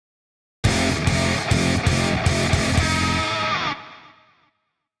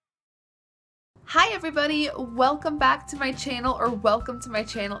Hi everybody, welcome back to my channel, or welcome to my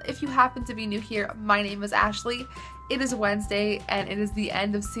channel. If you happen to be new here, my name is Ashley. It is Wednesday and it is the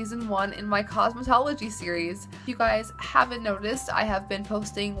end of season 1 in my cosmetology series. If you guys haven't noticed, I have been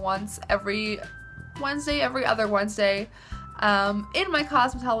posting once every Wednesday, every other Wednesday in my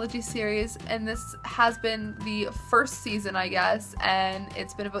cosmetology series, and this has been the first season, I guess, and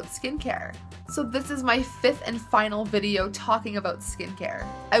it's been about skincare. So this is my 5th and final video talking about skincare.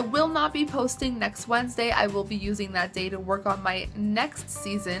 I will not be posting next Wednesday. I will be using that day to work on my next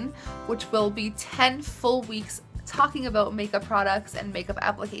season, which will be 10 full weeks talking about makeup products and makeup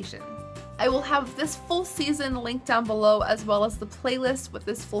application. I will have this full season linked down below, as well as the playlist with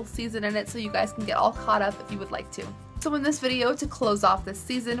this full season in it, so you guys can get all caught up if you would like to. So in this video, to close off this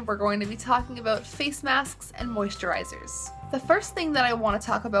season, we're going to be talking about face masks and moisturizers. The first thing that I want to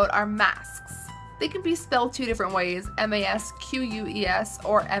talk about are masks. They can be spelled 2 different ways, M-A-S-Q-U-E-S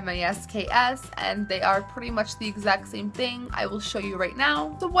or M-A-S-K-S, and they are pretty much the exact same thing. I will show you right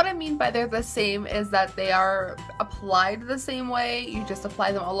now. So what I mean by they're the same is that they are applied the same way. You just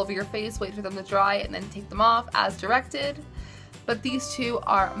apply them all over your face, wait for them to dry, and then take them off as directed. But these two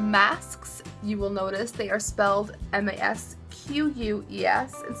are masks. You will notice they are spelled M-A-S-Q-U-E-S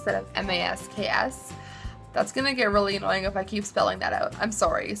instead of M-A-S-K-S. That's gonna get really annoying if I keep spelling that out. I'm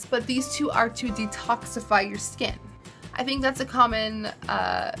sorry. But these two are to detoxify your skin. I think that's a common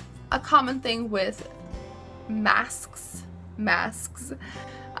thing with masks.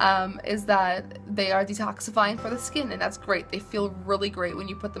 Is that they are detoxifying for the skin, and that's great. They feel really great when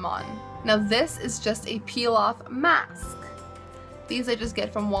you put them on. Now this is just a peel-off mask. These I just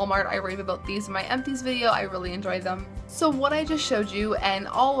get from Walmart. I rave about these in my empties video. I really enjoy them. So what I just showed you and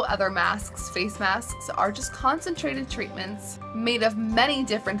all other masks, face masks, are just concentrated treatments made of many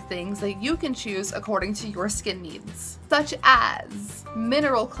different things that you can choose according to your skin needs, such as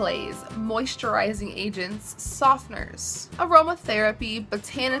mineral clays, moisturizing agents, softeners, aromatherapy,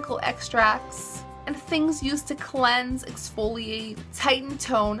 botanical extracts, and things used to cleanse, exfoliate, tighten,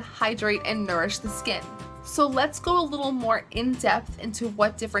 tone, hydrate, and nourish the skin. So let's go a little more in depth into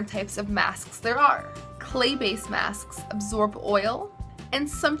what different types of masks there are. Clay-based masks absorb oil and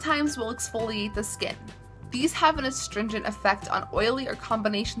sometimes will exfoliate the skin. These have an astringent effect on oily or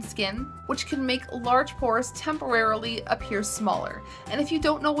combination skin, which can make large pores temporarily appear smaller. And if you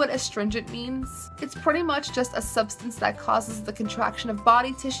don't know what astringent means, it's pretty much just a substance that causes the contraction of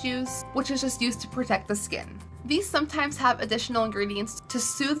body tissues, which is just used to protect the skin. These sometimes have additional ingredients to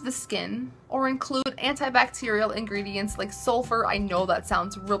soothe the skin, or include antibacterial ingredients like sulfur. I know that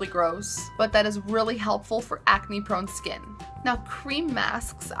sounds really gross, but that is really helpful for acne-prone skin. Now cream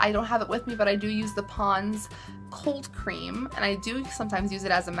masks, I don't have it with me, but I do use the Pond's cold cream, and I do sometimes use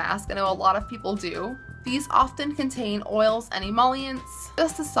it as a mask. I know a lot of people do. These often contain oils and emollients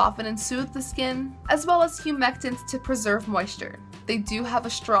just to soften and soothe the skin, as well as humectants to preserve moisture. They do have a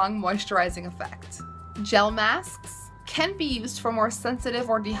strong moisturizing effect. Gel masks can be used for more sensitive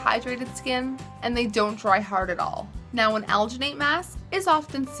or dehydrated skin, and they don't dry hard at all. Now an alginate mask is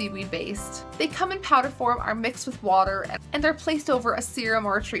often seaweed based. They come in powder form, are mixed with water, and are placed over a serum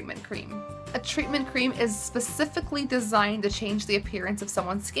or a treatment cream. A treatment cream is specifically designed to change the appearance of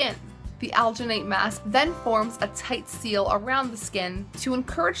someone's skin. The alginate mask then forms a tight seal around the skin to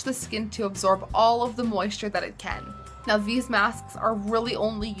encourage the skin to absorb all of the moisture that it can. Now these masks are really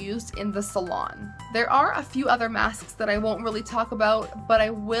only used in the salon. There are a few other masks that I won't really talk about, but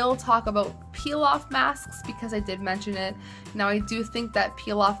I will talk about peel-off masks because I did mention it. Now I do think that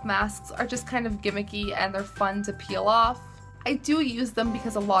peel-off masks are just kind of gimmicky and they're fun to peel off. I do use them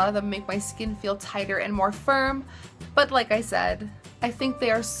because a lot of them make my skin feel tighter and more firm, but like I said, I think they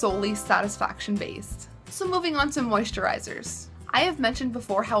are solely satisfaction based. So moving on to moisturizers. I have mentioned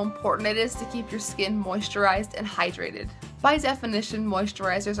before how important it is to keep your skin moisturized and hydrated. By definition,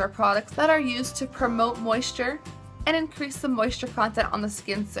 moisturizers are products that are used to promote moisture and increase the moisture content on the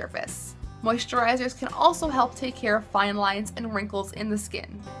skin surface. Moisturizers can also help take care of fine lines and wrinkles in the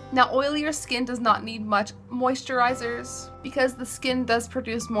skin. Now, oilier skin does not need much moisturizers because the skin does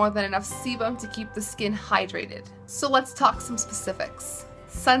produce more than enough sebum to keep the skin hydrated. So let's talk some specifics.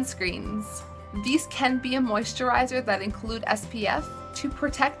 Sunscreens. These can be a moisturizer that include SPF to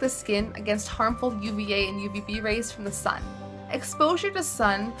protect the skin against harmful UVA and UVB rays from the sun. Exposure to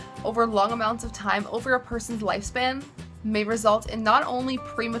sun over long amounts of time over a person's lifespan may result in not only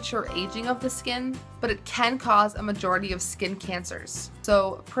premature aging of the skin, but it can cause a majority of skin cancers.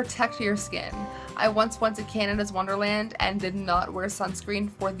 So protect your skin. I once went to Canada's Wonderland and did not wear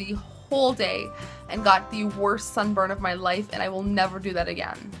sunscreen for the whole day and got the worst sunburn of my life, and I will never do that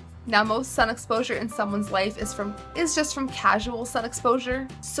again. Now, most sun exposure in someone's life is just from casual sun exposure,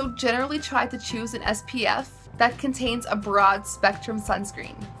 so generally try to choose an SPF that contains a broad spectrum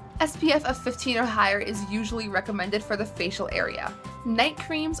sunscreen. SPF of 15 or higher is usually recommended for the facial area. Night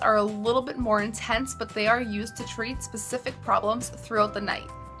creams are a little bit more intense, but they are used to treat specific problems throughout the night.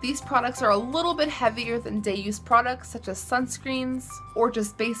 These products are a little bit heavier than day-use products such as sunscreens or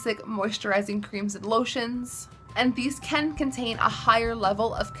just basic moisturizing creams and lotions, and these can contain a higher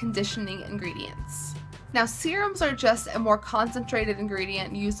level of conditioning ingredients. Now, serums are just a more concentrated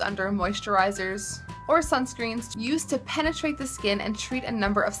ingredient used under moisturizers or sunscreens used to penetrate the skin and treat a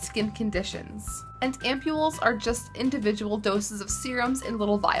number of skin conditions. And ampules are just individual doses of serums in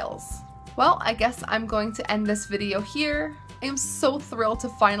little vials. Well, I guess I'm going to end this video here. I am so thrilled to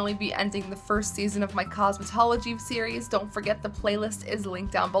finally be ending the first season of my cosmetology series. Don't forget the playlist is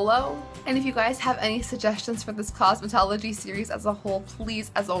linked down below. And if you guys have any suggestions for this cosmetology series as a whole,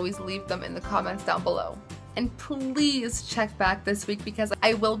 please, as always, leave them in the comments down below. And please check back this week because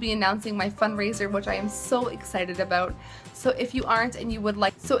I will be announcing my fundraiser, which I am so excited about. So if you aren't and you would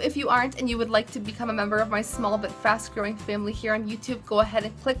like to become a member of my small but fast-growing family here on YouTube, go ahead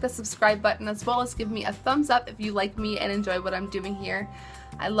and click the subscribe button, as well as give me a thumbs up if you like me and enjoy what I'm doing here.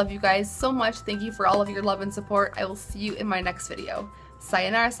 I love you guys so much. Thank you for all of your love and support. I will see you in my next video.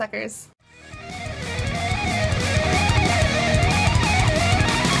 Sayonara, suckers!